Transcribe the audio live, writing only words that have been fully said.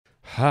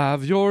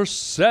Have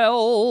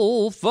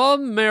yourself a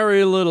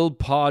merry little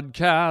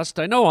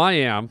podcast. I know I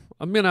am.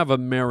 I'm going to have a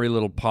merry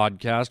little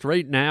podcast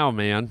right now,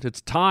 man.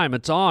 It's time.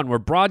 It's on. We're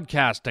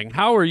broadcasting.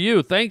 How are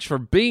you? Thanks for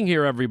being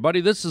here,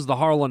 everybody. This is the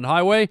Harland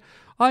Highway.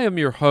 I am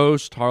your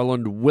host,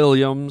 Harland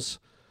Williams.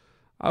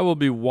 I will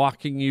be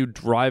walking you,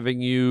 driving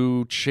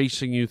you,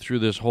 chasing you through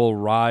this whole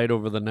ride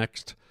over the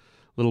next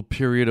little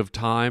period of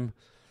time.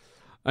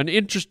 An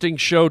interesting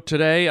show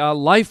today.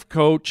 Life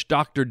coach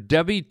Dr.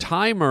 Debbie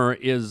Thymer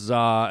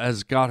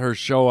has got her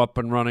show up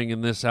and running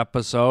in this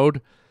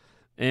episode.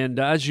 And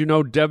as you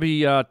know,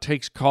 Debbie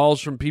takes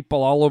calls from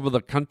people all over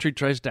the country,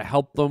 tries to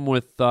help them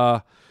with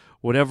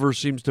whatever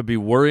seems to be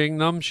worrying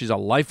them. She's a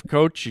life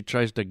coach. She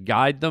tries to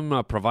guide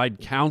them, provide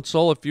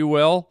counsel, if you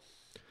will.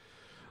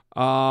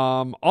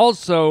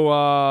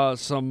 Also,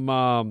 some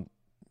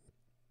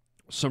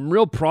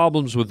real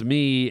problems with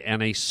me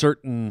and a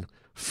certain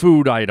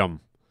food item.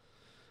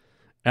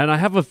 And I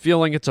have a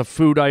feeling it's a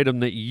food item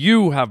that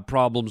you have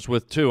problems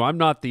with too. I'm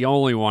not the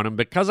only one. And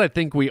because I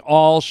think we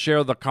all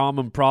share the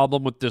common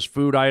problem with this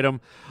food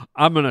item,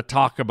 I'm going to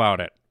talk about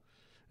it.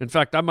 In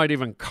fact, I might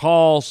even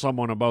call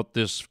someone about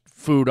this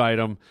food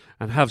item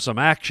and have some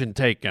action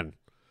taken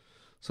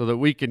so that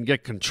we can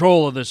get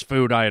control of this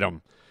food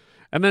item.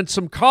 And then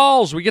some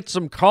calls. We get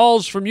some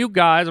calls from you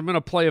guys. I'm going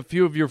to play a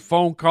few of your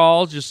phone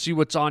calls, just see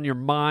what's on your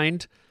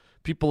mind.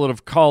 People that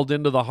have called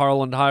into the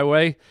Harland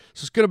Highway.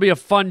 So it's going to be a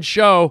fun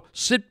show.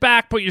 Sit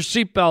back, put your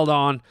seatbelt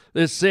on.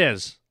 This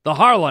is the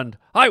Harland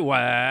Highway.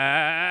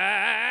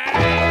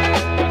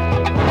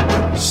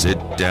 Sit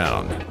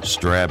down,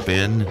 strap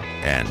in,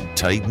 and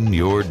tighten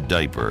your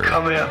diaper.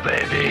 Come here,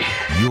 baby.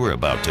 You're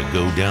about to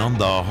go down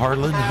the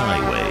Harland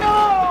Highway.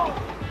 No!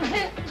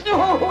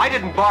 I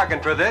didn't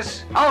bargain for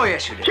this. Oh,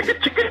 yes, you did.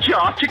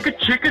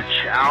 Chicka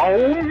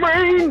chow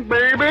mein,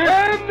 baby.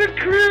 And the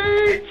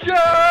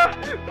creature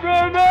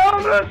from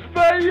outer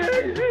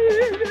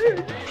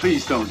space.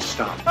 Please don't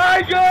stop.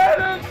 I got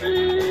a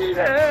mean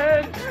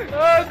and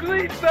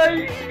ugly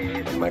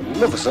face.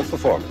 Magnificent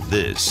performance.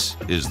 This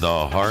is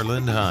the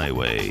Harland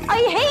Highway. I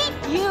hate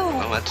you!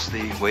 Well, that's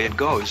the way it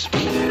goes.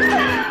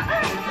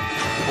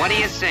 What do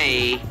you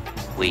say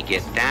we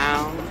get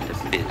down to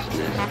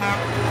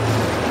business?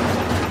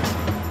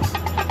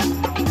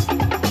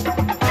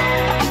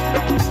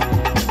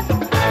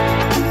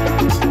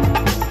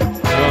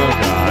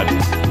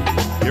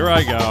 Here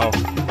I go.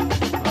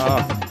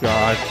 Oh,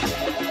 God.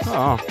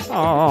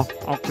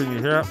 Oh, can you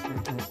hear it?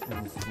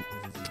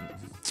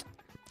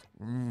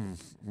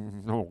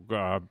 Oh,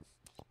 God.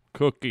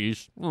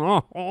 Cookies.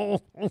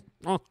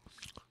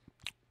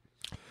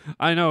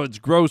 I know it's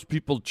gross,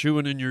 people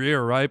chewing in your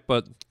ear, right?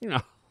 But, you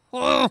know,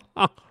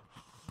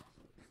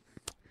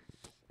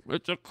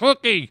 it's a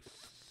cookie.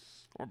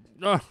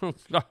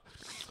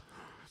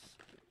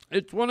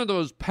 It's one of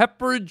those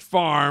Pepperidge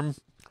Farm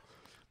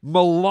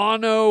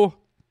Milano,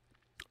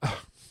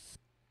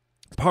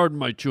 pardon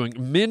my chewing,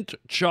 mint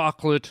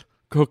chocolate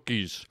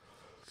cookies.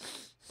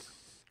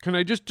 Can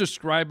I just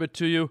describe it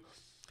to you?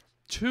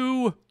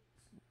 Two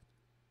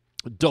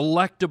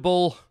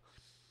delectable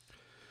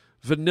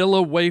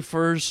vanilla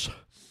wafers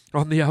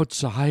on the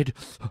outside.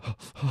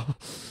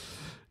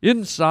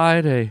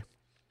 Inside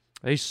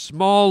a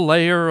small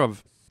layer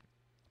of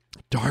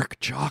dark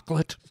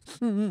chocolate.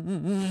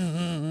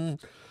 And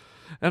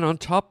on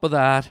top of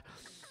that,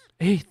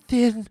 a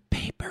thin,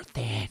 paper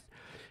thin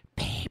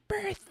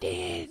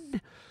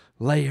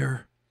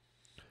layer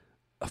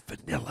of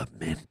vanilla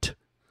mint.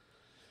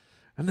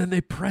 And then they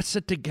press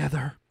it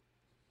together.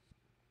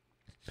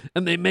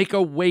 And they make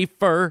a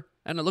wafer.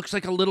 And it looks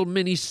like a little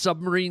mini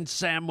submarine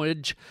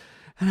sandwich.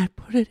 And I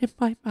put it in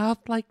my mouth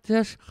like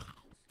this.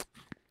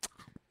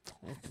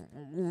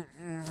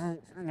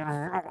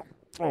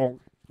 Oh,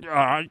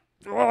 God.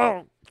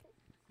 Oh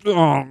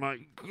my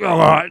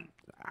God.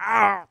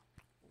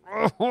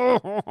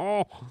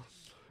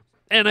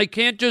 And I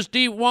can't just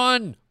eat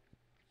one.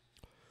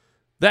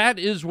 That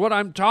is what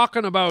I'm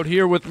talking about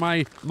here with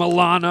my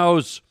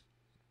Milanos.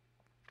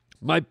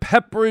 My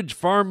Pepperidge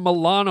Farm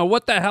Milano.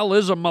 What the hell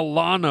is a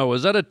Milano?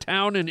 Is that a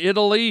town in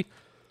Italy?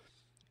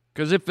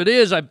 Because if it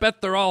is, I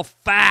bet they're all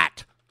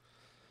fat.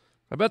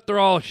 I bet they're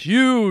all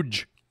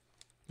huge.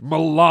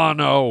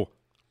 Milano.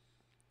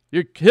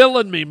 You're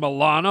killing me,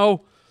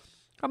 Milano.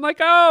 I'm like,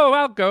 oh,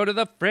 I'll go to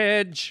the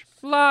fridge.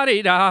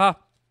 La-di-da.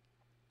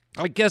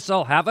 I guess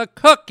I'll have a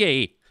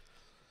cookie.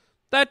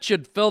 That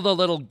should fill the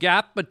little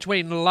gap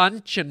between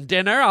lunch and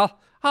dinner.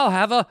 I'll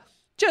have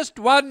just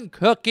one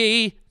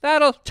cookie.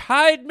 That'll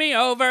tide me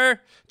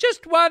over.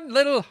 Just one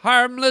little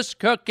harmless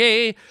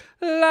cookie.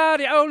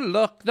 Oh,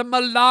 look, the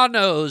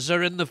Milanos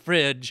are in the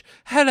fridge.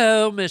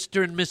 Hello,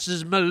 Mr. and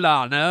Mrs.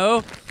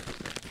 Milano.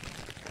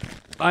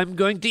 I'm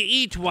going to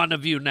eat one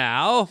of you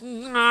now.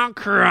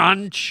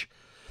 Crunch.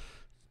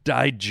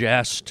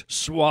 Digest,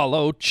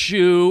 swallow,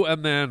 chew,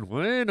 and then,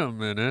 wait a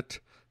minute.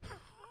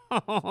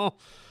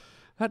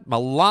 That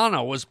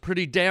Milano was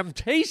pretty damn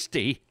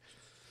tasty.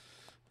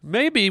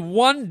 Maybe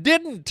one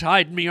didn't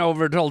tide me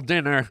over till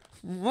dinner.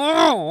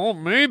 Oh,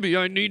 maybe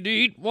I need to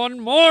eat one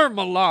more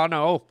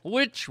Milano.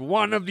 Which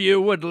one of you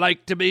would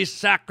like to be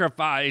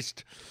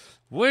sacrificed?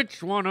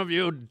 Which one of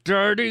you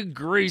dirty,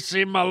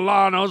 greasy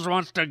Milanos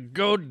wants to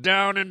go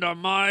down into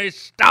my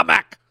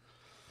stomach?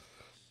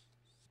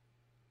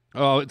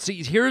 Oh,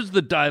 see, here's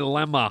the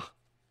dilemma.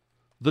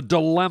 The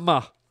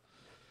dilemma.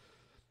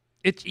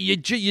 You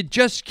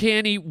just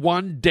can't eat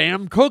one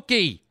damn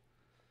cookie.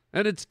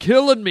 And it's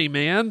killing me,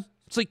 man.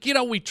 It's like,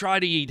 we try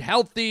to eat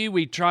healthy.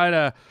 We try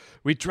to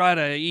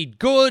eat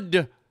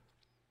good.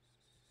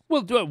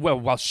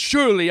 Well,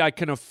 surely I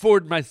can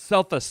afford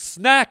myself a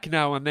snack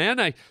now and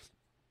then.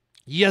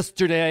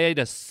 Yesterday I ate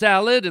a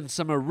salad and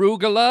some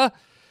arugula,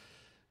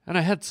 and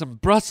I had some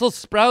Brussels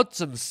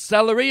sprouts and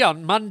celery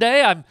on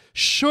Monday. I'm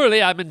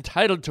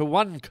entitled to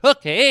one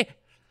cookie.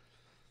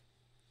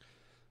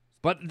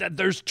 But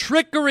there's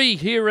trickery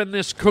here in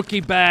this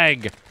cookie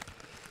bag.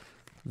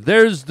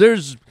 There's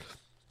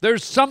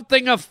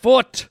something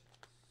afoot.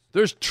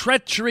 There's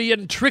treachery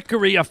and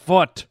trickery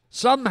afoot.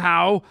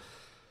 Somehow,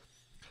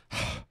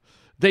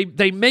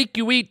 they make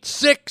you eat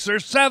 6 or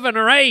 7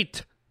 or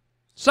 8.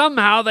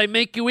 Somehow they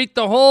make you eat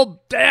the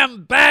whole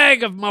damn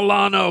bag of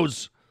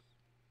Milanos.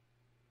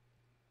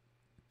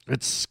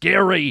 It's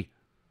scary.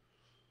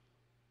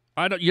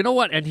 You know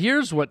what? And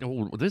here's what,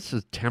 this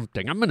is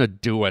tempting. I'm going to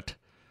do it.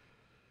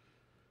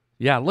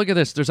 Yeah, look at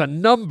this. There's a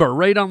number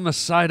right on the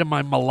side of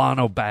my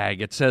Milano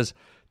bag. It says,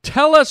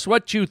 tell us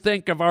what you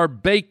think of our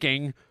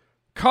baking.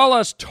 Call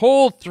us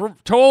toll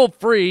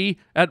free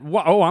at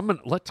I'm going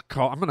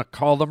to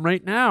call them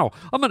right now.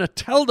 I'm going to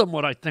tell them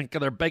what I think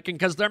of their baking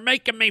because they're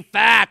making me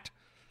fat.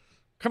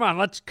 Come on,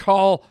 let's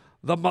call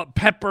the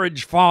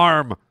Pepperidge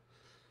Farm.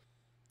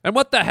 And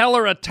what the hell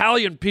are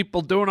Italian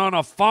people doing on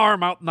a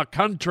farm out in the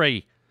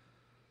country?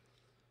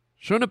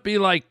 Shouldn't it be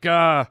like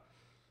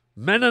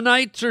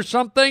Mennonites or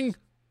something?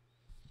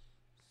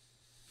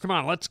 Come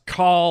on, let's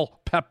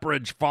call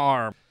Pepperidge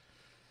Farm.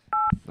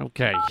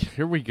 Okay,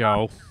 here we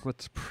go.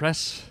 Let's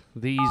press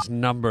these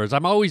numbers.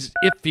 I'm always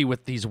iffy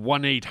with these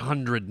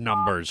 1-800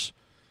 numbers.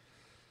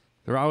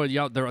 They're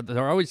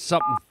always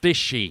something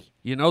fishy.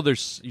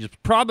 There's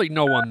probably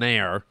no one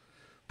there.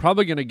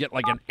 Probably going to get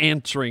like an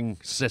answering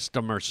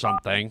system or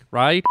something,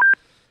 right?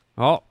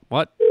 Oh,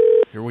 what?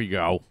 Here we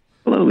go.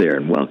 Hello there,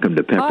 and welcome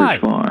to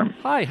Pepperidge Farm.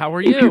 Hi, how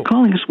are you? If you're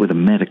calling us with a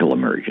medical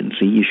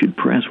emergency, you should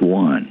press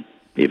 1.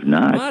 If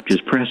not,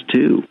 just press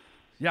 2.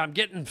 Yeah, I'm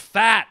getting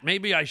fat.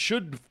 Maybe I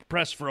should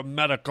press for a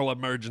medical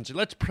emergency.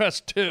 Let's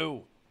press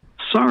 2.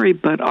 Sorry,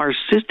 but our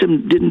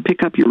system didn't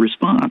pick up your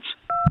response.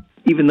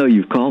 Even though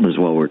you've called us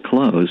while we're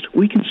closed,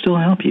 we can still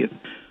help you.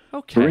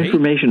 Okay. For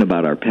information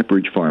about our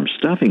Pepperidge Farm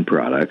stuffing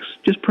products,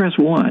 just press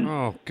 1.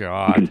 Oh,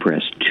 God. You can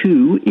press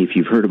 2 if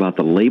you've heard about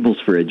the Labels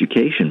for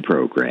Education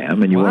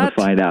program and you want to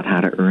find out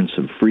how to earn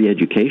some free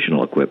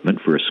educational equipment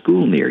for a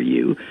school near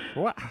you.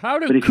 What? How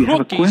do But if you have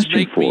a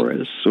question for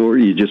us, or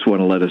you just want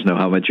to let us know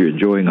how much you're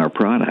enjoying our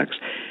products,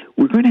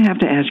 we're going to have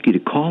to ask you to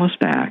call us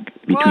back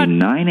between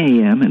 9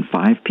 a.m. and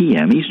 5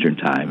 p.m. Eastern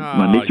Time,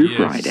 Monday through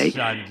Friday,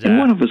 and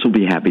one of us will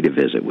be happy to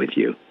visit with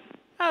you.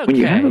 Okay. When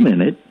you have a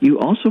minute, you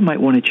also might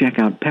want to check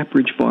out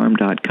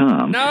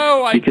pepperidgefarm.com.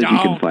 No, I because don't. You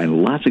can find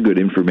lots of good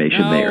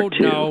information there,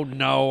 too.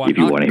 No, I'm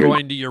not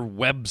going to your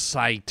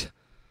website.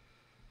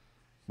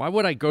 Why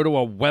would I go to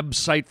a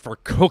website for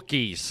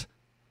cookies?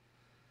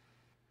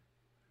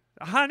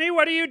 Honey,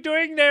 what are you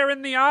doing there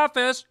in the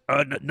office?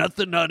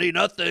 Nothing, honey,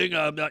 nothing.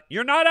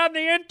 You're not on the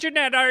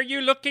internet, are you?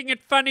 Looking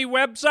at funny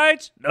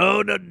websites?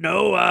 No.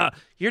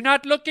 You're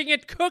not looking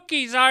at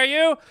cookies, are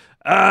you?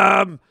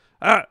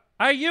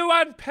 Are you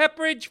on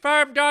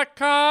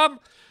pepperidgefarm.com?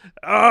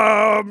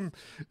 I'm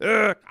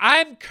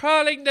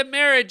calling the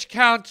marriage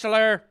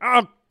counselor.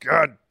 Oh,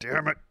 God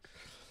damn it.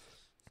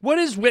 What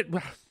is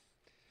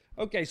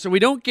Okay, so we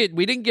didn't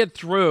get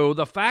through.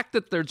 The fact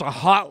that there's a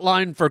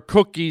hotline for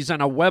cookies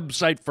and a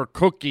website for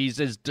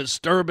cookies is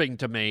disturbing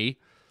to me.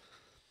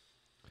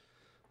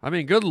 I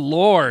mean, good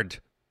Lord.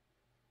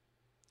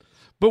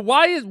 But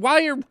why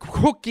are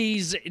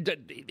cookies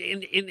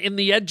in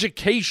the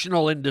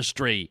educational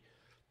industry?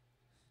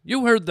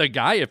 You heard the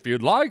guy. If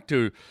you'd like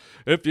to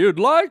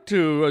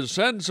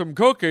send some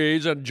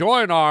cookies and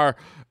join our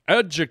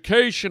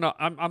education,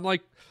 I'm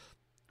like,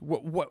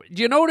 what?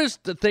 Do you notice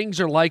that things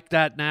are like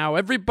that now?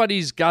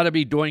 Everybody's got to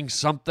be doing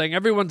something.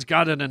 Everyone's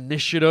got an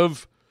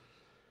initiative.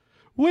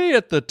 We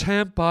at the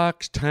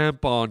Tampax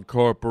Tampon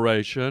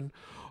Corporation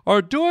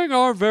are doing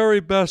our very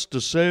best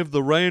to save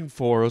the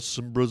rainforests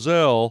in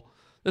Brazil.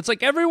 It's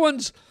like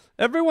everyone's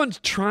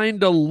trying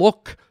to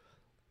look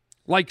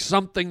like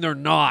something they're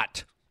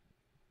not.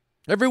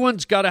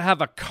 Everyone's got to have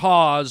a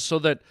cause so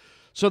that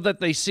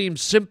they seem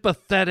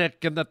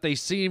sympathetic and that they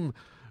seem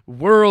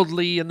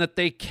worldly and that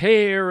they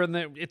care. And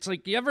it's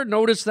like, you ever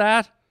notice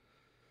that?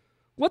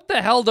 What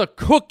the hell do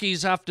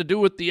cookies have to do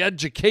with the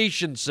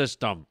education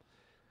system?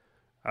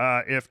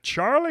 If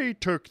Charlie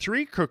took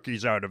 3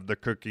 cookies out of the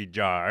cookie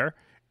jar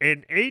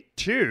and ate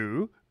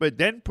 2, but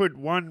then put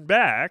 1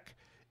 back,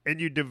 and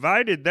you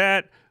divided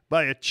that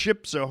by a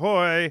Chips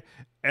Ahoy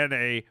and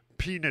a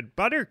peanut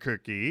butter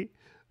cookie.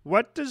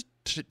 What does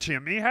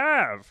Timmy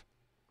have?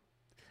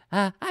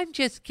 I'm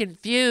just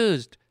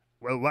confused.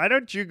 Well, why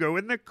don't you go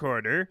in the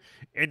corner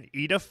and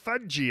eat a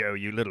Fudgio,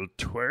 you little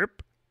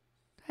twerp?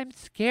 I'm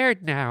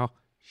scared now.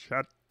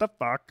 Shut the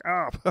fuck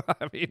up.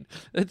 I mean,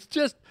 it's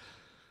just...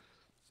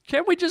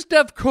 Can't we just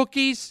have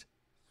cookies?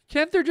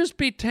 Can't there just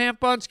be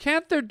tampons?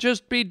 Can't there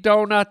just be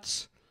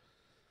donuts?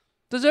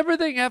 Does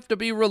everything have to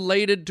be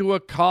related to a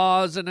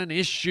cause and an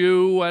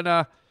issue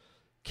and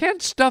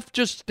can't stuff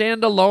just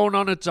stand alone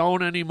on its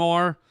own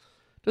anymore?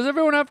 Does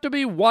everyone have to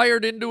be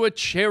wired into a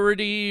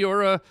charity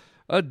or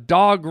a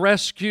dog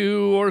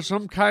rescue or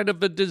some kind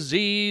of a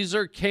disease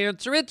or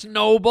cancer? It's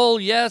noble.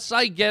 Yes,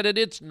 I get it.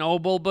 It's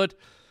noble, but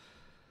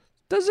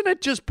doesn't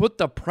it just put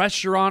the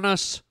pressure on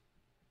us?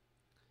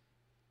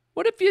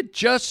 What if you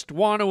just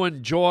want to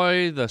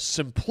enjoy the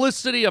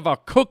simplicity of a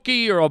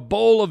cookie or a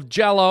bowl of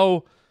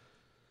Jell-O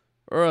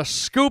or a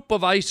scoop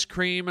of ice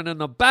cream, and in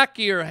the back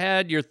of your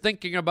head, you're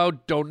thinking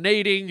about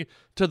donating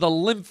to the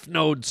Lymph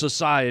Node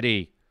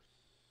Society?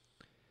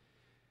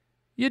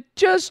 You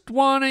just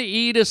want to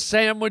eat a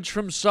sandwich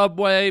from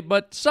Subway,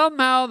 but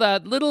somehow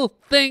that little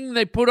thing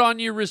they put on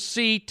your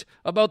receipt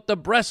about the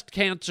Breast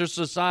Cancer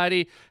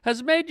Society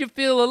has made you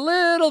feel a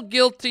little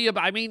guilty.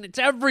 I mean, it's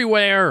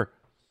everywhere.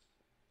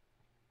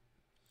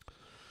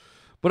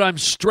 But I'm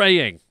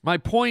straying. My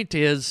point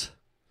is,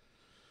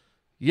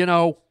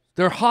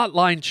 their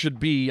hotline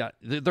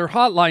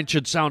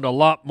should sound a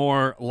lot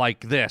more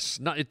like this.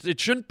 It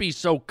shouldn't be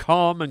so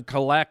calm and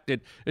collected.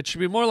 It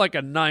should be more like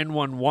a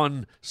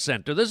 911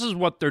 center. This is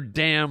what their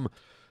damn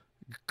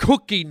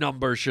cookie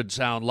number should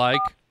sound like.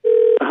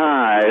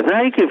 Hi,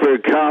 thank you for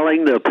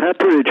calling the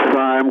Pepperidge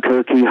Farm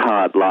Cookie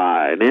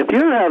Hotline. If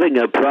you're having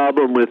a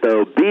problem with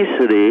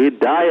obesity,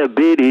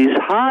 diabetes,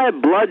 high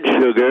blood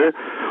sugar,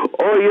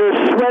 or you're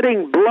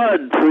sweating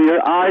blood through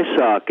your eye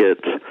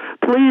sockets,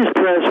 please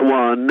press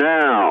 1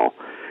 now.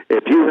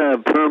 If you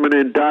have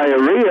permanent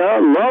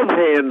diarrhea, love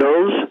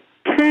handles,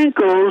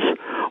 cankles,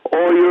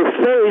 or your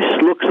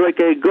face looks like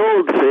a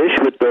goldfish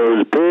with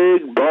those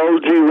big,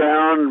 bulgy,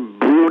 round,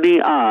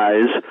 broony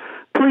eyes,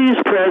 please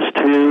press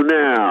 2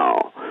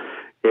 now.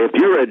 If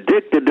you're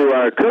addicted to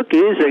our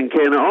cookies and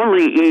can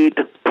only eat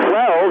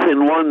 12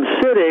 in one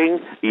sitting,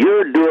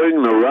 you're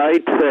doing the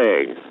right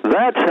thing.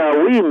 That's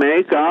how we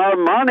make our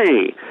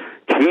money.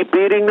 Keep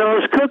eating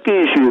those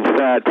cookies, you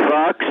fat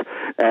fox,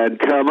 and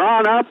come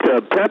on up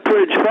to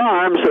Pepperidge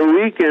Farm so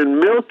we can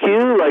milk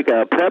you like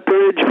a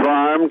Pepperidge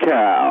Farm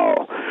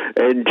cow.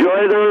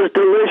 Enjoy those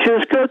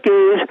delicious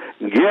cookies,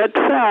 get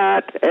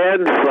fat,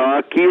 and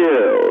fuck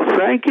you.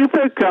 Thank you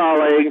for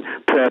calling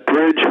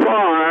Pepperidge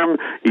Farm,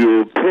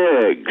 you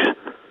pigs.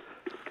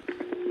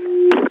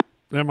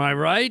 Am I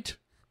right?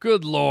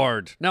 Good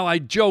Lord. Now, I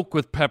joke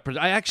with Pepperidge.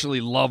 I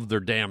actually love their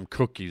damn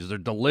cookies. They're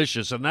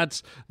delicious,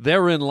 and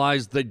therein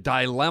lies the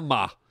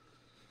dilemma.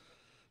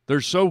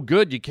 They're so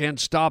good you can't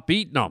stop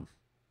eating them.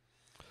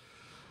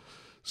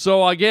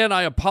 So, again,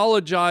 I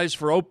apologize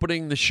for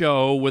opening the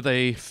show with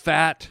a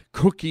fat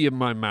cookie in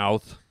my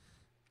mouth.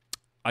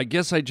 I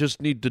guess I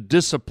just need to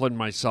discipline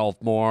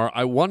myself more.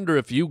 I wonder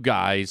if you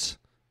guys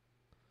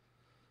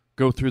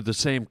go through the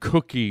same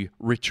cookie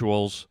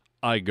rituals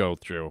I go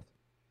through.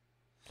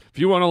 If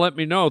you want to let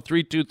me know,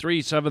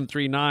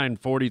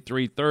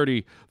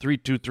 323-739-4330,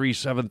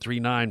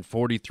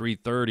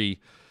 323-739-4330.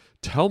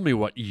 Tell me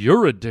what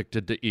you're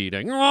addicted to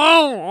eating.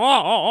 Hello?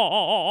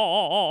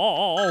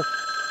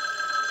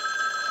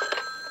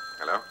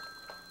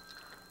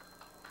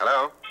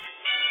 Hello?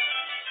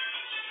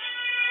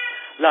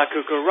 La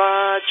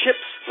Cucaracha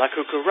chips, La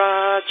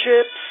Cucaracha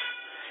chips.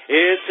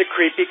 It's a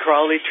creepy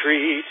crawly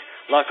treat.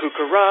 La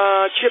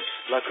Cucaracha chips,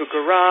 La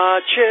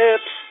Cucaracha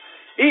chips.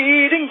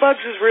 Eating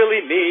bugs is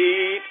really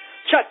neat.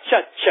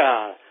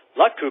 Cha-cha-cha.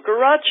 La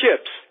Cucaracha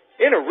chips.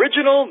 In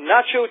original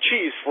nacho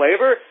cheese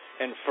flavor,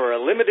 and for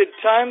a limited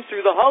time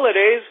through the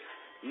holidays,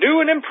 new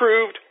and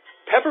improved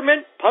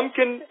peppermint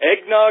pumpkin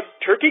eggnog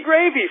turkey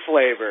gravy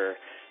flavor.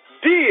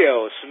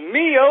 Dios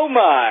mio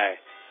my.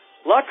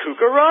 La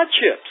Cucaracha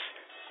chips.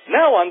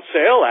 Now on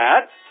sale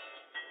at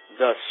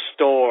the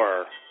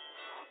store.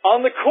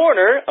 On the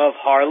corner of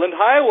Harland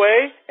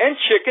Highway and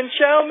Chicken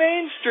Chow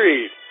Main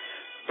Street.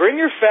 Bring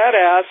your fat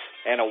ass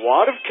and a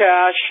wad of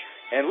cash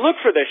and look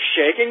for the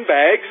shaking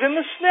bags in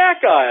the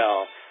snack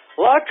aisle.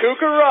 La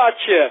Cucaracha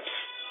chips.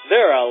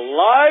 They're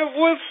alive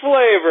with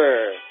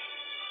flavor.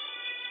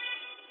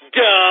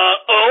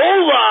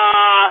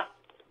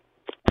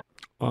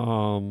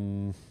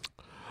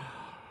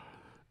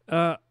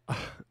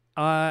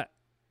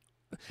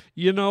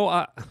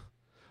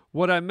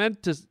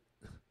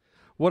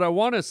 What I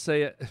want to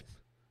say,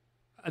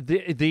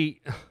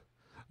 the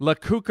La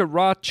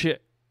Cucaracha,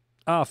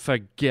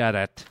 forget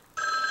it.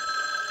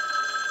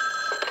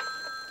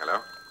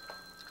 Hello?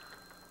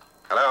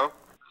 Hello?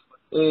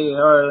 Hey,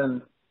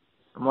 Harlan.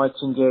 I'm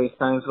watching Jerry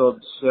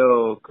Seinfeld's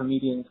show,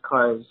 Comedians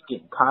Cars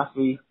Getting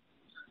Coffee.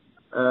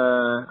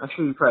 I'm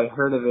sure you probably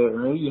heard of it, or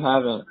maybe you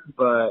haven't,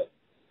 but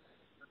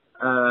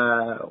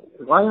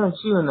why aren't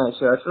you in that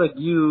show? I feel like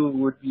you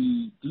would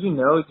be. Do you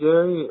know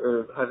Jerry,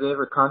 or have they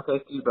ever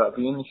contacted you about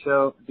being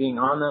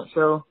on that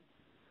show?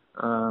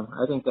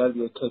 I think that'd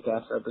be a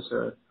kick-ass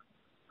episode.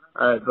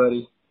 All right,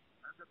 buddy.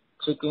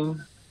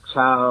 Chicken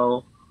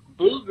chow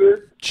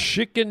booger.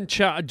 Chicken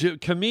chow.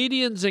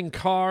 Comedians in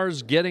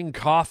cars getting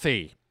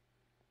coffee.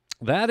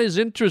 That is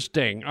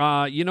interesting.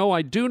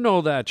 I do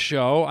know that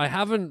show. I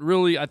haven't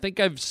really. I think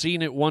I've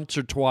seen it once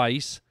or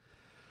twice.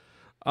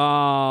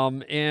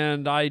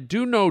 And I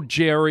do know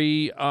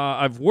Jerry.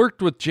 I've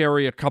worked with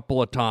Jerry a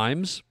couple of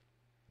times,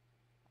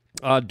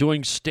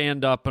 doing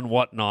stand-up and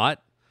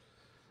whatnot.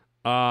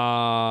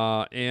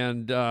 When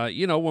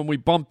we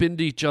bump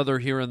into each other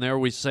here and there,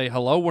 we say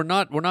hello. We're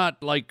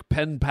not like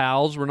pen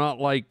pals. We're not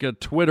like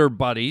Twitter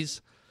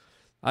buddies.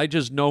 I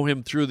just know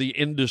him through the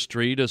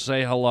industry to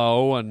say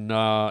hello and,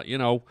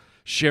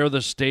 share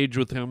the stage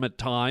with him at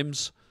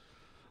times.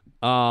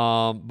 But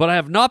I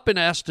have not been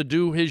asked to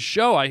do his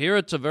show. I hear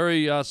it's a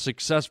very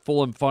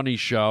successful and funny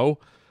show.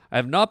 I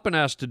have not been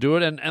asked to do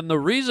it, and the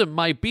reason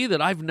might be that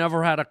I've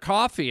never had a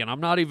coffee, and I'm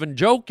not even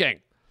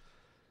joking.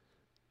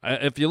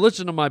 If you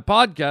listen to my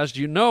podcast,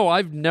 you know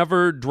I've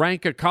never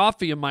drank a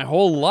coffee in my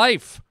whole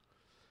life.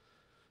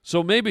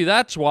 So maybe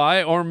that's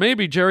why, or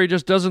maybe Jerry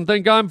just doesn't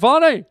think I'm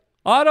funny.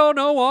 I don't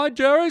know why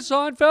Jerry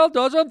Seinfeld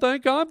doesn't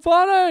think I'm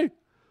funny.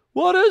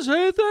 What is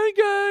he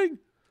thinking?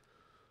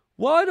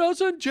 Why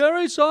doesn't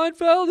Jerry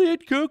Seinfeld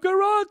eat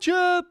Kookaraa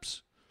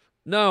chips?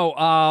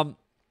 No,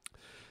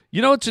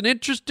 it's an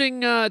interesting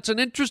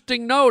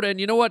note. And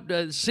you know what?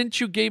 Since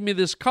you gave me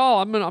this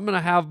call, I'm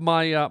gonna have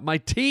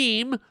my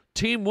Team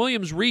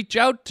Williams, reach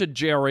out to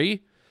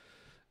Jerry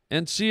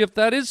and see if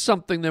that is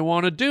something they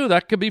want to do.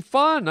 That could be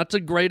fun. That's a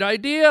great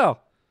idea.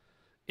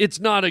 It's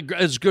not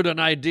as good an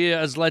idea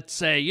as, let's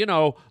say,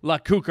 La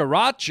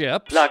Kookaraa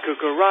chips. La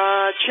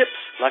Kookaraa chips,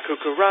 La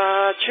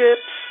Kookaraa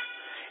chips.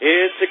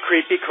 It's a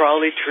creepy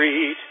crawly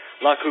treat.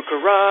 La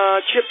Kookaraa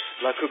chips,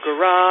 La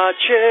Kookaraa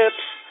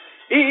chips.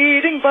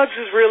 Eating bugs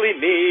is really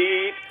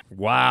neat.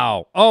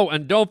 Wow. Oh,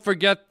 and don't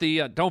forget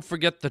the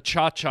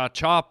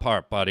cha-cha-cha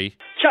part, buddy.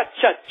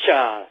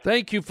 Cha-cha-cha.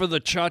 Thank you for the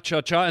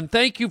cha-cha-cha, and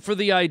thank you for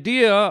the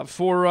idea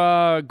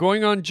for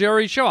going on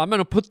Jerry's show. I'm going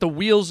to put the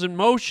wheels in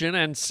motion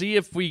and see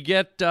if we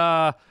get,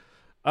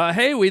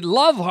 hey, we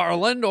love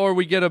Harland, or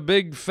we get a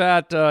big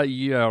fat,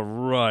 yeah,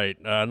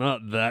 right,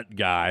 not that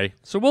guy.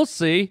 So we'll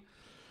see.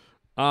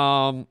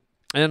 And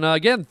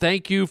again,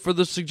 thank you for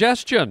the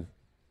suggestion.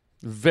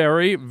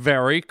 Very,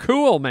 very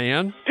cool,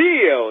 man.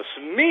 Dios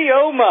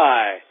mio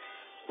my.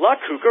 La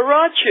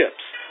Kookaraa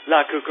chips.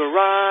 La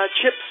Kookaraa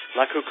chips.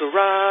 La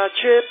Kookaraa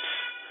chips.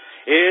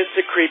 It's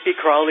a creepy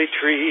crawly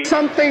treat.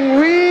 Something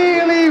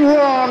really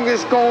wrong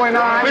is going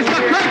on. Mr.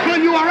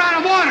 Kirkland, you are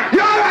out of order.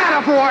 You're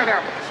out of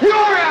order.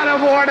 You're out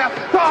of order.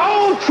 The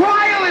whole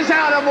trial is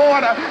out of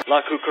order.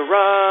 La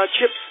Kookaraa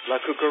chips. La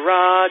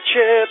Kookaraa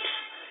chips.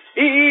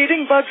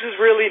 Eating bugs is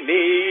really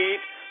neat.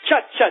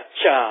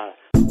 Cha-cha-cha.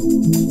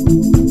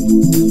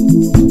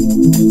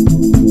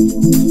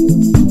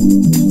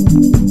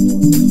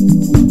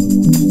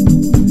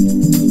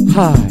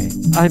 Hi,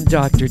 I'm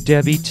Dr.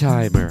 Debbie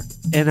Thymer,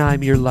 and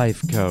I'm your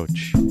life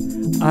coach.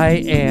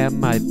 I am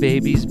my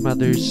baby's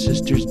mother's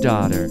sister's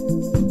daughter,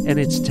 and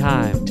it's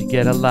time to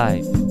get a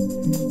life.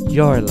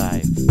 Your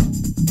life.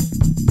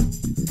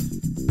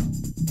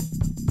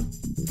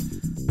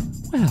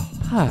 Well,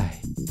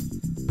 hi.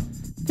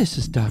 This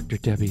is Dr.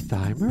 Debbie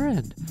Thymer,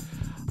 and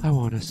I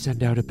want to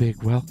send out a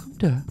big welcome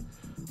to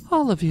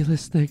all of you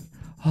listening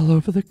all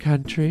over the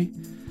country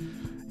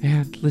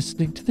and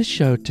listening to the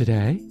show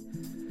today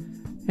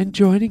and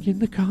joining in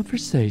the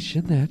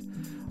conversation that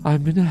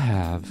I'm going to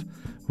have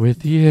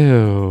with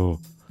you.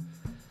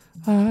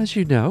 As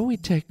you know, we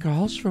take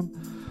calls from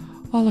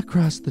all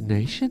across the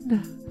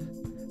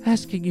nation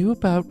asking you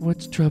about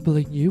what's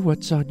troubling you,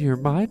 what's on your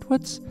mind,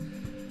 what's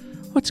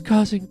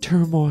causing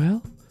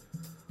turmoil,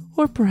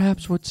 or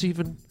perhaps what's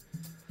even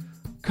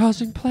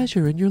causing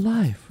pleasure in your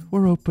life.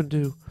 We're open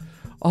to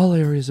all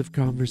areas of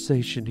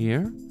conversation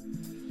here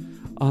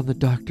on the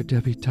Dr.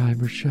 Debbie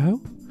Thymer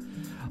Show.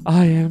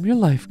 I am your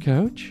life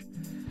coach,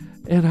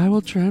 and I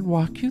will try and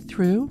walk you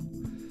through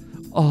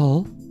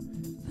all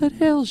that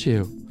ails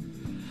you.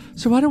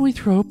 So why don't we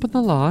throw open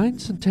the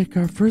lines and take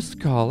our first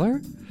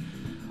caller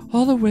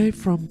all the way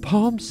from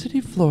Palm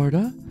City,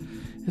 Florida.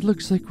 It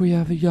looks like we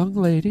have a young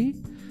lady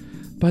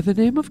by the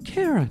name of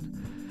Karen.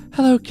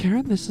 Hello,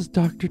 Karen. This is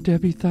Dr.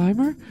 Debbie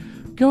Thymer.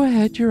 Go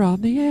ahead. You're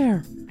on the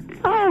air.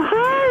 Oh,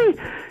 hi.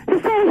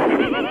 Is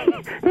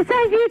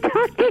that you,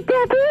 Dr.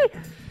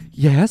 Debbie?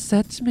 Yes,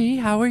 that's me.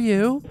 How are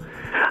you?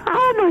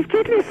 Oh, my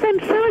goodness. I'm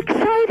so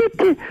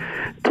excited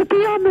to be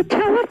on the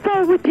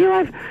telephone with you.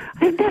 I've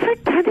never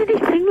done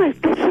anything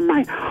like this in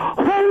my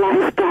whole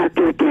life,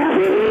 Dr.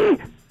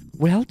 Debbie.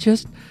 Well,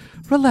 just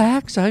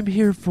relax. I'm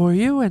here for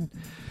you, and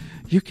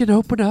you can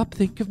open up.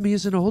 Think of me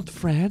as an old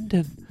friend,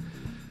 and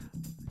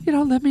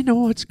let me know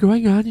what's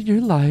going on in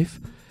your life,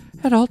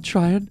 and I'll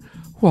try and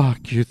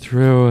walk you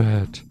through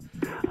it.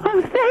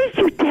 Oh, thank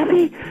you,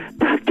 Debbie.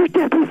 Dr.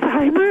 Debbie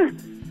Thymer.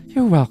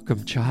 You're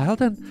welcome,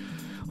 child. And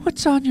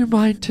what's on your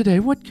mind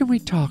today? What can we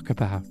talk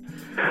about?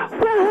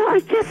 Well,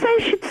 I guess I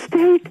should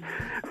state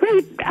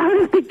right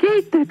out of the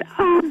gate that,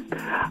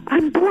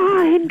 I'm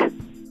blind.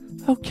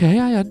 Okay,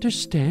 I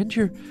understand.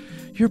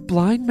 You're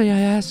blind. May I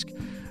ask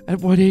at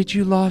what age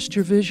you lost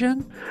your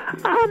vision?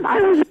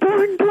 I was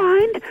born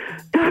blind,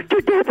 Dr.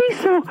 Debbie,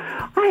 so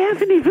I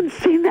haven't even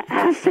seen the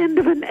ass end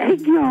of an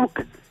egg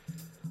yolk.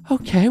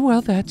 Okay,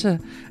 well, that's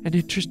an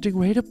interesting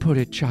way to put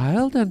it,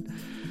 child. And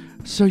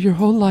so your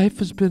whole life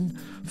has been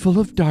full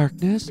of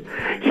darkness?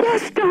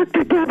 Yes,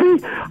 Dr.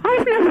 Debbie.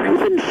 I've never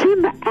even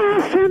seen the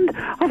ass end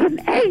of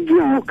an egg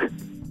yolk.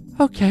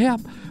 Okay,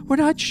 we're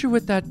not sure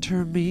what that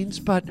term means,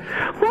 but...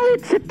 Well,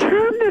 it's a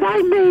term that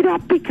I made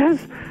up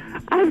because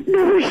I've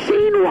never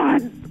seen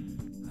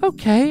one.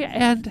 Okay,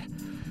 and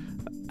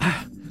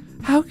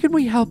how can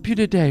we help you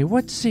today?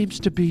 What seems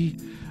to be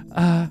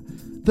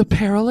the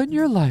peril in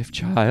your life,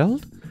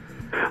 child?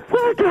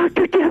 Well,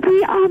 Dr.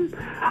 Debbie, I'm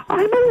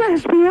a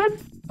lesbian.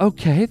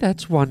 Okay,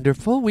 that's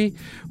wonderful. We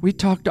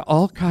talk to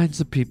all kinds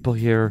of people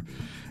here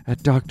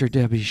at Dr.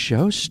 Debbie's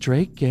show,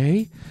 straight,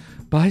 gay,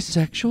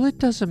 bisexual, it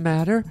doesn't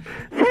matter.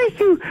 Thank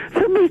you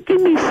for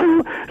making me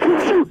feel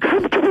so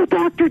comfortable,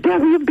 Dr.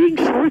 Debbie, and being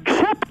so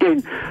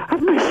accepting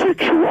of my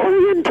sexual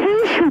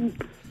orientation.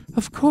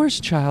 Of course,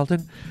 child.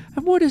 And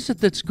what is it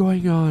that's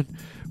going on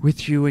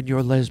with you and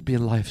your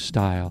lesbian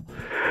lifestyle?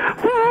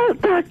 Well,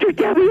 Dr.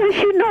 Debbie, as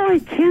you know, I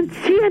can't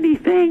see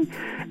anything,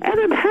 and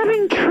I'm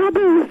having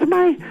trouble with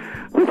my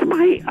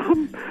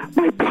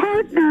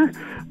partner,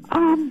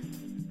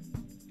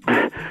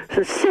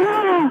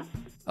 Sarah.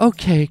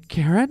 Okay,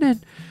 Karen,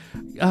 and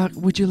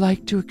would you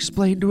like to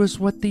explain to us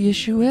what the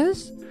issue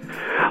is?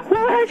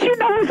 Well, as you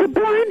know, as a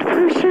blind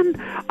person,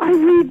 I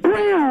read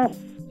Braille.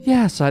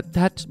 Yes,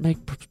 that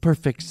makes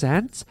perfect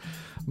sense.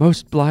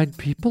 Most blind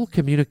people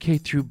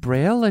communicate through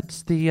Braille.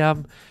 It's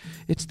the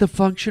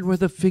function where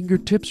the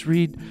fingertips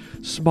read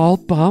small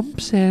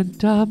bumps, and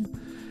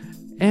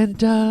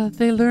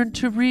they learn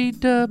to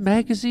read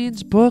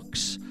magazines,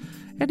 books,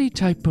 any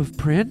type of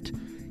print.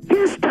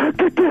 Yes,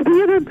 Dr.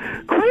 Debbie, and I'm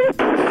quite a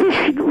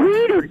proficient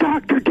reader,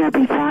 Dr.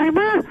 Debbie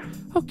Thymer.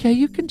 Okay,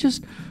 you can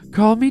just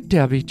call me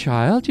Debbie,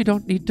 child. You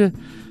don't need to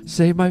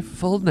say my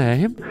full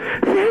name.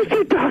 Thank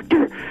you,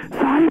 Dr.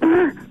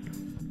 Thymer.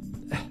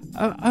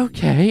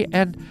 Okay,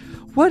 and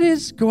what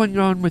is going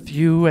on with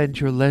you and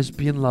your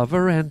lesbian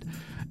lover and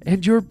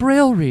your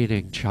Braille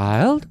reading,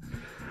 child?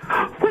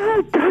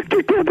 Well,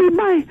 Dr.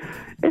 Debbie,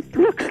 it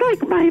looks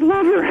like my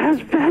lover has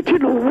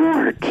vaginal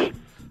warts.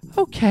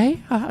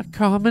 Okay, a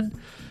common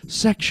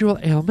sexual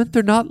ailment.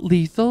 They're not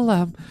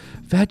lethal.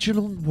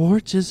 Vaginal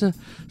warts is a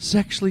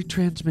sexually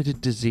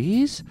transmitted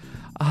disease.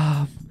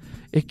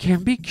 It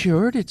can be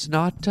cured. It's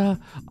not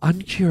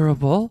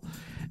uncurable.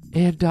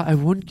 And I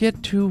wouldn't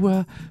get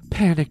too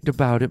panicked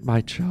about it,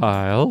 my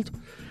child.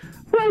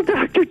 Well,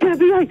 Dr.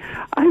 Debbie,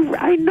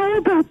 I know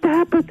about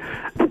that, but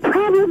the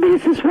problem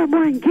is when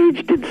we're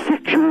engaged in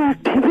sexual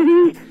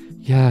activity.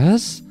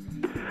 Yes?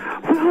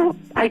 Well,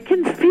 I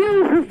can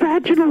feel her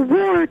vaginal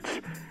warts,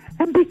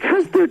 and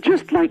because they're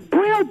just like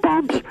Braille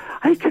bumps,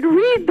 I can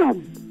read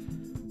them.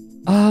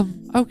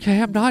 Okay,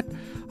 I'm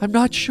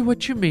not sure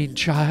what you mean,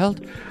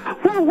 child.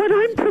 Well, when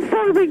I'm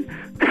performing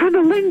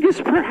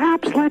cunnilingus,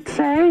 perhaps, let's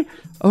say.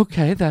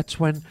 Okay, that's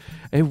when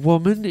a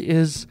woman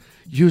is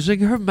using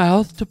her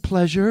mouth to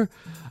pleasure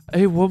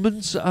a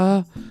woman's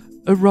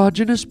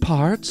erogenous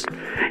parts.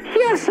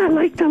 Yes, I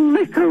like to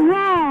lick her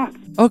raw.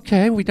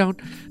 Okay, we don't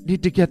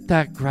need to get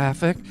that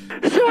graphic.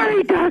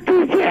 Sorry,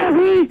 Dr.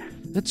 Debbie.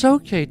 It's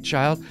okay,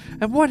 child.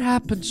 And what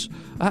happens?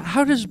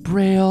 How does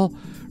Braille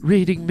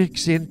reading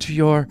mix into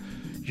your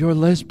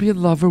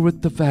lesbian lover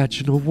with the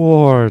vaginal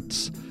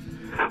warts?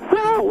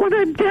 Well, when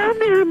I'm down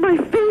there and my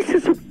face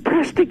is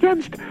pressed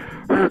against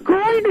her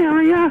groin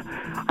area,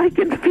 I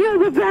can feel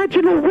the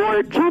vaginal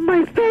warts on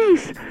my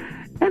face.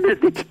 And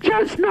it's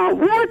just not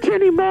warts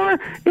anymore,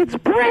 it's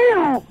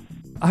Braille.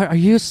 Are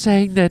you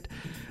saying that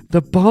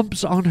the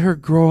bumps on her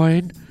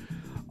groin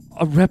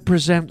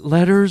represent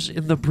letters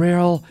in the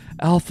Braille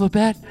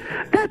alphabet?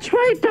 That's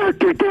right,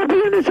 Dr.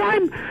 Debbie, and as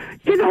I'm,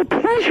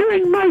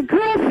 pleasuring my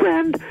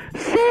girlfriend,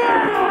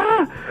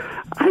 Sarah,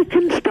 I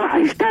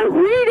start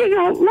reading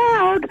out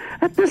loud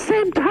at the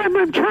same time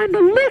I'm trying to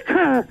lick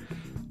her.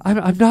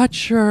 I'm not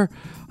sure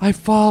I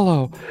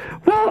follow.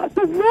 Well,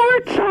 the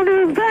warts on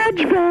her vag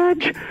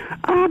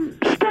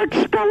start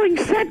spelling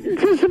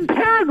sentences and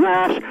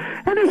paragraphs,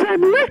 and as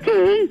I'm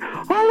licking,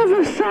 all of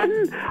a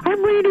sudden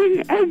I'm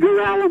reading Edgar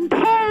Allan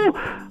Poe,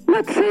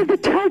 let's say The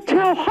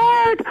Telltale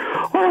Heart,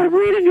 or I'm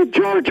reading a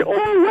George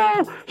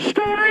Orwell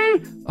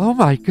story. Oh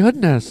my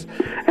goodness.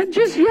 And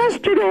just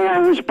yesterday I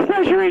was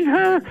pleasuring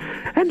her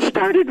and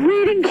started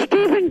reading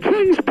Stephen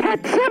King's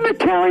Pet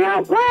Sematary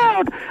out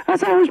loud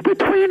as I was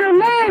between her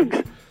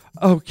legs.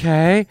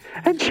 Okay.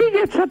 And she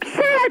gets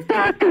upset,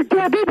 Dr.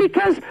 Debbie,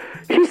 because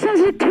she says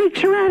it takes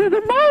her out of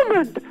the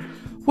moment.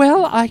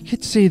 Well, I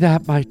could see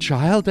that, my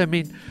child. I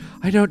mean,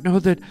 I don't know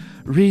that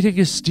reading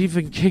a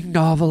Stephen King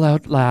novel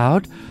out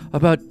loud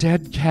about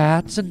dead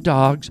cats and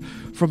dogs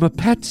from a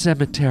pet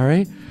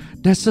cemetery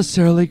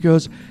necessarily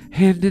goes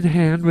hand in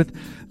hand with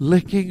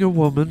licking a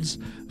woman's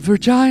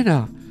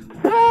vagina.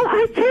 Well,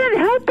 I can't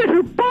help it.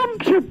 Her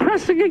bumps are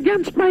pressing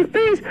against my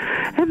face.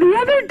 And the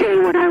other day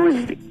when I was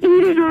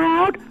eating her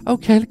out...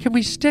 Okay, can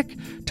we stick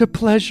to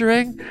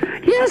pleasuring?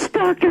 Yes,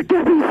 Dr.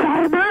 Debbie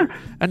Thymer.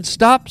 And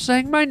stop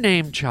saying my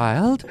name,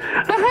 child.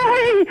 I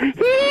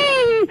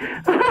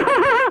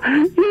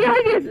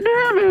get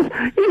nervous.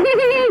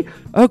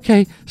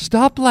 Okay,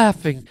 stop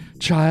laughing,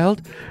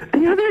 child.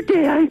 The other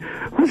day I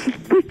was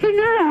licking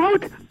her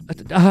out.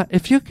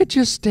 If you could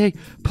just stay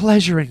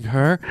pleasuring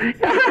her.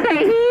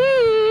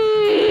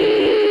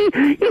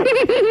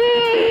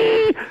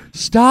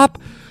 Stop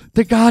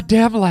the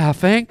goddamn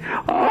laughing.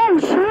 Oh,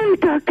 sorry,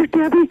 Dr.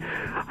 Debbie.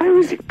 I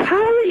was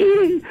power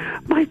eating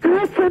my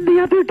girlfriend the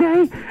other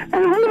day,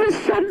 and all of a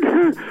sudden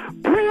her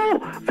pale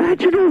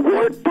vaginal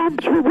wart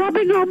bumps were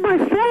rubbing on my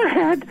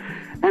forehead.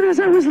 And as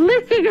I was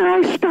licking her,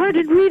 I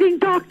started reading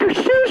Dr.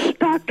 Seuss,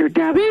 Dr.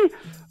 Debbie.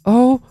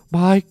 Oh,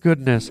 my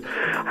goodness.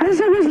 As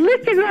I was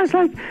licking her, I was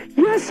like,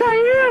 yes, I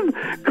am.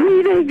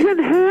 Green eggs and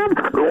ham.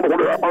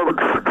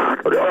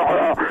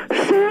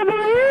 Sam,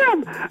 I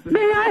am.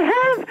 May I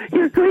have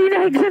your green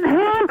eggs and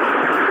ham?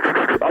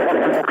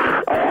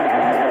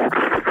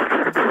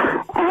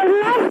 I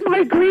love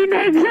my green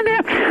eggs and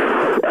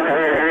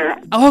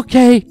ham.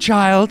 Okay,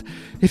 child,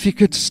 if you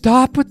could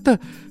stop with the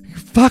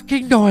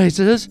fucking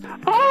noises.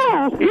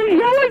 Oh, you're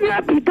yelling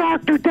at me,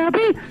 Dr.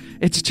 Debbie.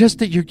 It's just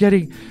that you're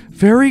getting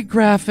very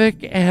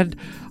graphic, and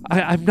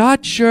I'm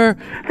not sure.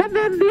 And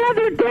then the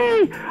other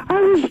day, I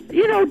was,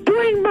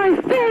 doing my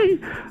thing,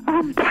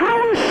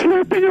 power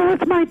slurping her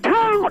with my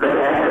tongue.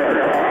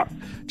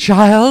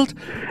 Child?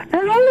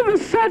 And all of a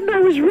sudden, I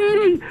was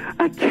reading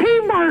a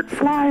Kmart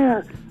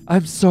flyer.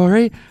 I'm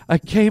sorry, a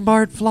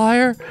Kmart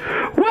flyer?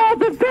 Well,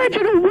 the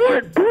vaginal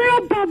wart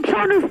braille bumps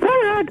on her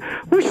forehead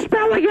were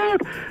spelling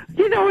out,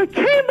 a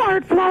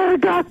Kmart flyer,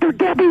 Dr.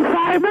 Debbie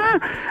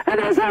Thymer. And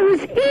as I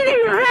was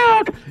eating her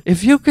out...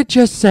 If you could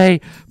just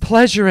say,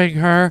 pleasuring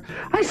her...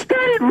 I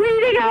started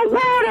reading out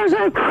loud. I was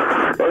like...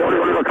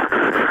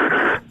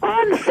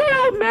 On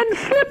sale, men's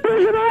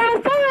slippers and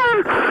aisle 4.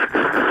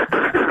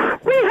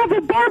 We have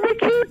a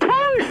barbecue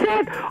tongue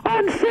set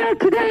on sale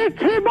today at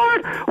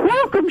Kmart.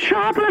 Welcome,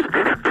 shoppers.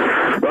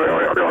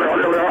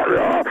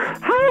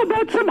 How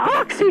about some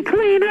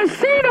OxyClean as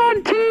seen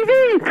on TV?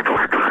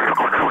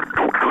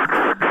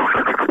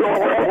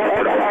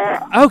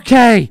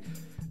 Okay,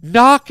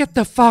 knock it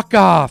the fuck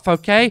off,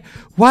 okay?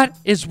 What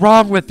is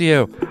wrong with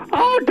you?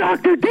 Oh,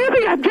 Dr.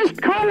 Debbie, I'm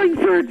just calling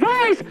for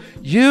advice.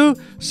 You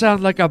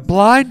sound like a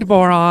blind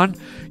moron.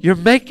 You're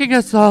making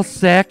us all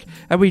sick,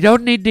 and we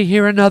don't need to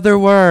hear another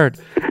word.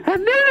 And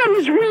then I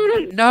was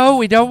reading... No,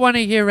 we don't want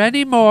to hear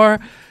any more.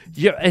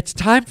 It's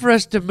time for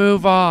us to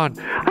move on.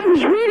 I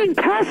was reading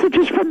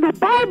passages from the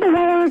Bible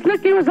while I was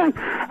looking. It was like,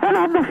 and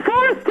on the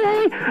fourth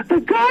day, the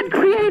God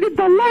created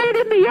the light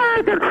and the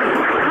earth.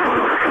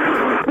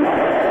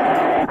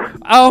 And...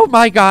 Oh,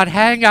 my God,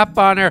 hang up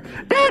on her.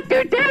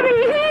 Dr.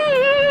 Debbie!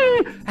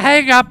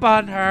 Hang up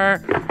on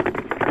her.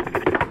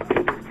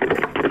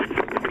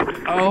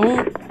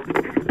 Oh.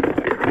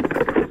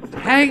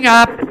 Hang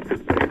up.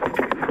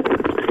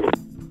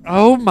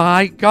 Oh,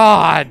 my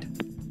God.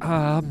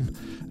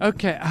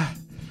 Okay,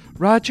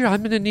 Roger,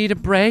 I'm gonna need a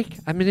break.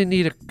 I'm gonna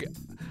need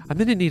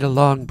a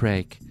long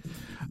break.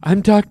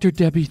 I'm Dr.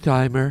 Debbie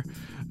Thymer.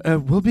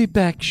 We'll be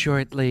back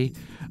shortly.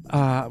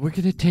 We're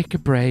gonna take a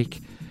break,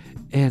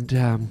 and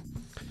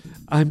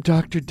I'm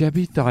Dr.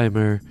 Debbie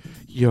Thymer,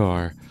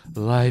 your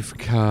life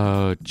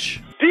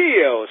coach.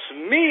 Dios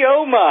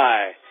mio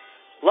my,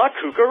 la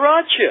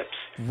cucaracha chips.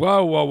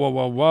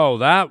 Whoa!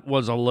 That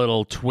was a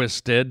little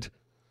twisted.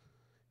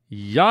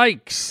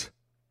 Yikes!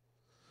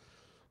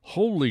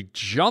 Holy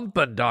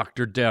jumping,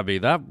 Dr. Debbie.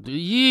 That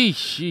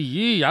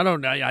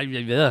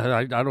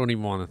I don't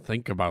even want to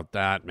think about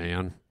that,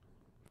 man.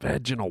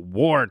 Vaginal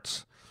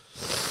warts.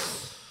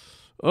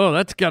 Oh,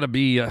 that's got to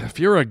be, if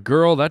you're a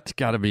girl, that's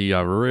got to be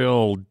a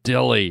real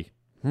dilly.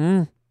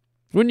 Wouldn't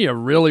you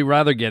really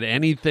rather get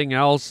anything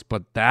else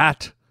but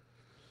that?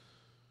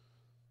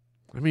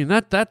 I mean,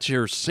 that's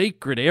your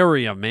sacred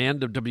area, man,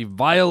 to be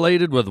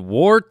violated with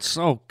warts?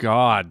 Oh,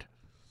 God.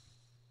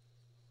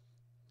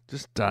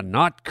 Just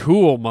not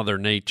cool, Mother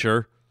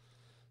Nature.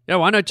 Yeah,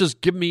 why not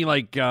just give me,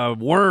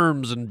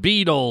 worms and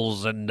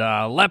beetles and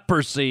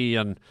leprosy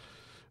and...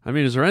 I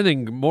mean, is there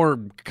anything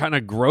more kind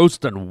of gross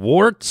than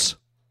warts?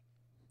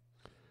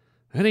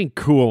 That ain't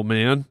cool,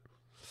 man.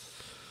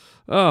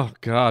 Oh,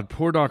 God,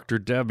 poor Dr.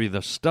 Debbie,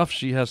 the stuff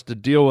she has to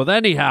deal with.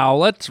 Anyhow,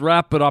 let's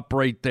wrap it up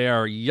right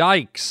there.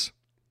 Yikes.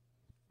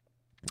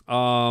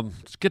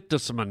 Let's get to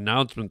some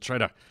announcements, try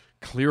to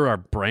clear our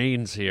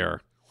brains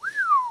here.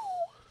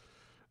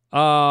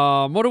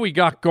 What do we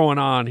got going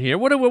on here?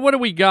 What do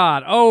we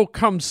got? Oh,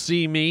 come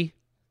see me.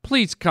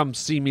 Please come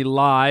see me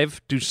live.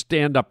 Do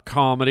stand-up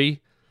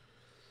comedy.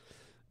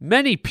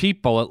 Many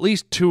people, at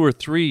least 2 or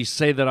 3,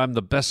 say that I'm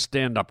the best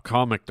stand-up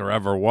comic there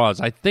ever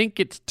was. I think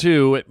it's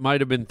 2. It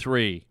might have been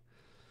 3.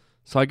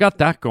 So I got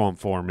that going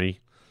for me.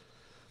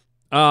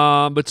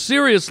 But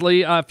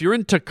seriously, if you're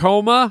in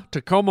Tacoma,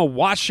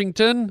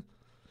 Washington,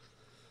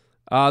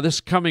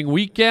 this coming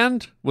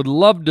weekend, would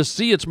love to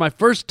see. It's my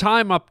first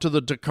time up to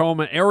the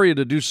Tacoma area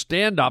to do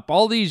stand-up.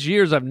 All these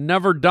years, I've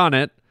never done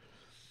it.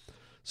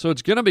 So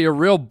it's going to be a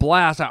real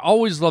blast. I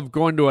always love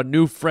going to a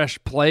new,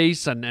 fresh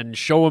place and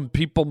showing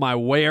people my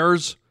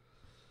wares,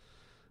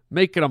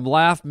 making them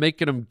laugh,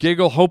 making them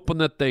giggle, hoping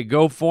that they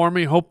go for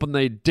me, hoping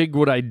they dig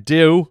what I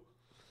do.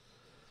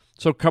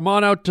 So come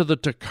on out to the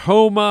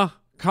Tacoma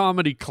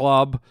Comedy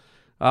Club,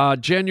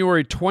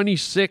 January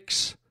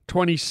 26,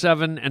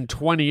 27, and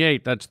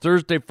 28. That's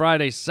Thursday,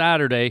 Friday,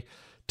 Saturday.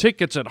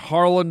 Tickets at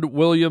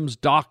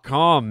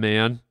harlandwilliams.com,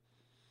 man.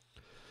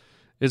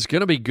 It's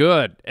going to be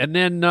good. And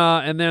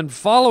then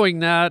following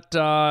that,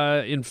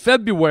 in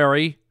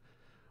February,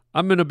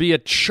 I'm going to be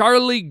at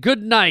Charlie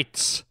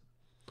Goodnight's.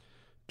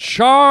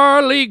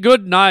 Charlie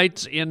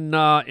Goodnight's in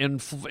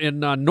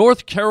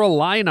North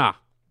Carolina.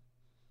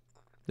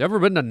 You ever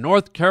been to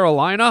North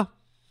Carolina?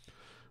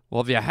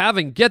 Well, if you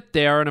haven't, get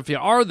there. And if you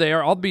are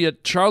there, I'll be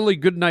at Charlie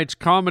Goodnight's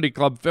Comedy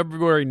Club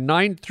February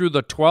 9th through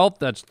the 12th.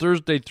 That's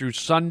Thursday through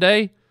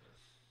Sunday.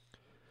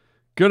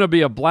 Going to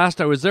be a blast.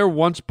 I was there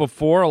once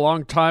before, a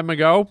long time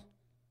ago.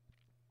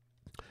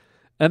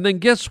 And then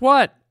guess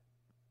what?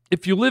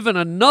 If you live in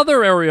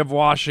another area of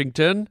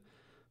Washington,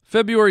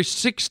 February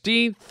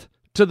 16th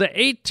to the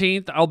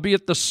 18th, I'll be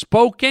at the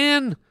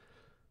Spokane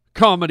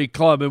Comedy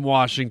Club in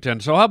Washington.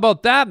 So how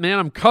about that, man?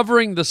 I'm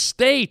covering the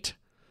state.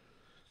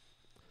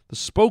 The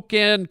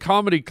Spokane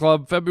Comedy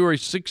Club, February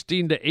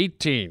 16th to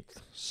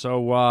 18th.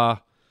 So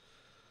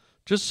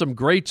just some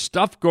great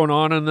stuff going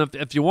on. And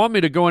if you want me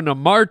to go into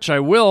March,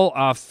 I will.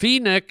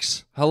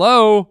 Phoenix,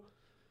 hello.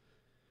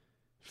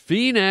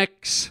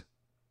 Phoenix.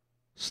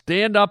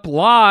 Stand Up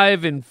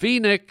Live in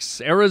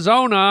Phoenix,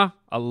 Arizona.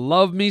 I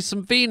love me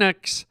some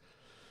Phoenix.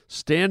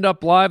 Stand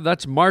Up Live,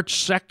 that's March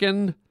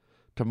 2nd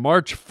to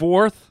March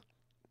 4th.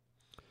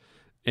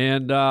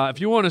 And if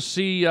you want to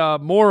see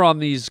more on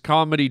these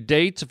comedy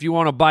dates, if you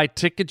want to buy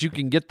tickets, you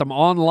can get them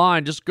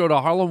online. Just go to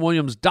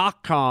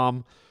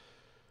harlandwilliams.com,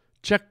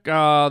 check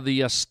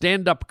the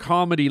stand-up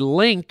comedy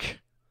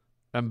link,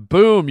 and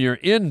boom, you're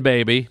in,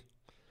 baby.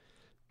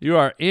 You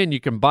are in. You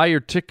can buy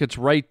your tickets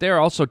right there.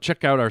 Also,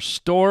 check out our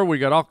store. We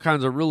got all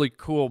kinds of really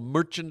cool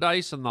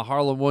merchandise in the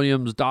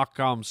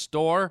harlandwilliams.com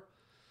store.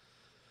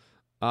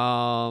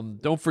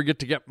 Don't forget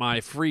to get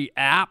my free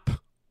app.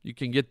 You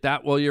can get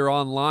that while you're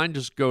online.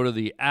 Just go to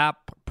the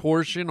app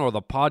portion or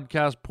the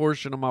podcast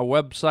portion of my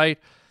website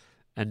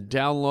and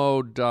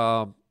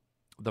download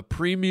the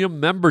premium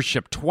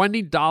membership,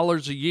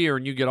 $20 a year,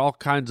 and you get all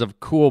kinds of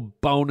cool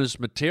bonus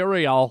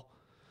material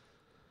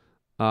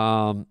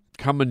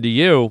coming to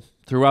you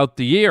throughout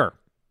the year.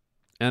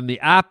 And the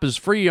app is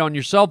free on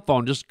your cell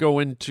phone. Just go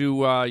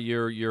into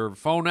your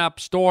phone app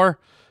store,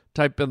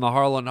 type in the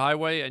Harland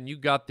Highway, and you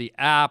got the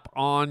app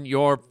on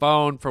your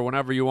phone for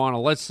whenever you want to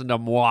listen to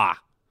moi.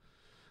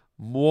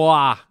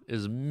 Moi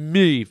is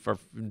me for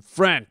in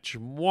French.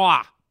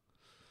 Moi.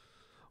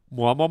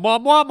 Moi, moi, moi,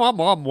 moi, moi,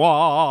 moi,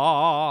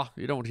 moi.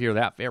 You don't hear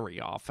that very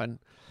often.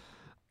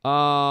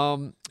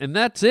 And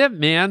that's it,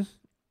 man.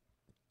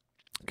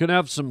 Gonna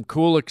have some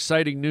cool,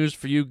 exciting news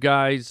for you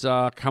guys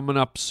coming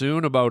up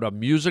soon about a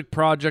music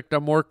project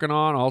I'm working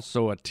on,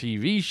 also a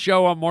TV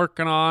show I'm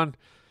working on.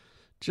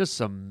 Just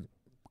some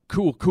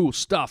cool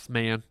stuff,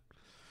 man.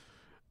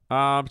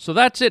 So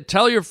that's it.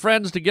 Tell your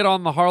friends to get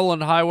on the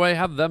Harland Highway.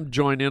 Have them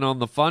join in on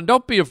the fun.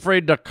 Don't be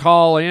afraid to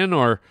call in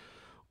or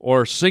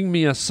sing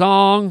me a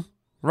song,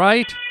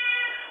 right?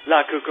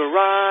 La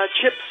Cucaracha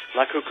Chips,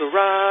 La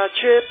Cucaracha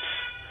Chips.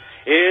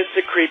 It's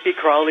a creepy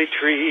crawly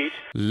treat.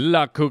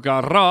 La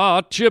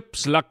Cucaracha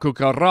Chips, La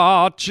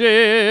Cucaracha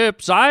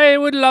Chips. I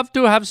would love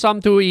to have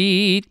some to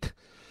eat.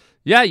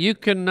 Yeah, you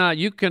can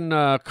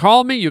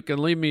call me, you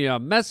can leave me a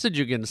message,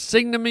 you can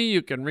sing to me,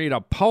 you can read a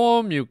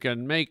poem, you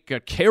can make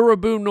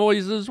caribou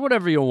noises,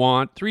 whatever you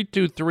want.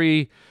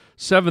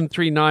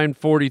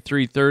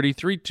 323-739-4330,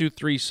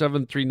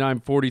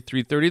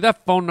 323-739-4330.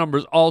 That phone number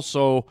is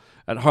also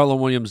at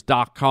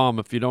harlandwilliams.com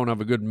if you don't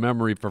have a good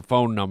memory for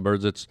phone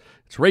numbers. It's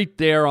right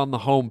there on the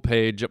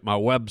homepage at my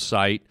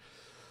website.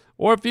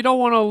 Or if you don't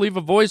want to leave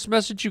a voice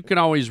message, you can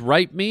always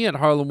write me at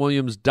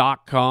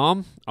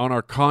harlandwilliams.com on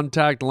our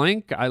contact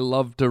link. I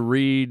love to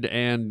read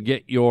and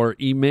get your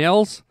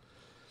emails.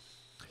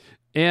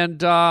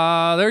 And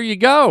there you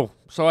go.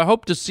 So I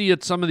hope to see you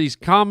at some of these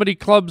comedy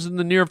clubs in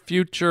the near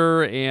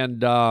future,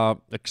 and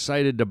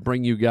excited to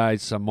bring you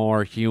guys some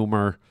more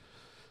humor,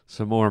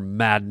 some more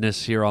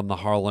madness here on the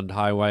Harland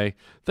Highway.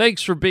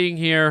 Thanks for being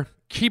here.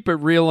 Keep it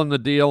real in the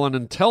deal. And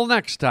until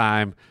next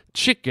time,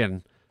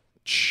 chicken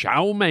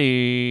chow mein.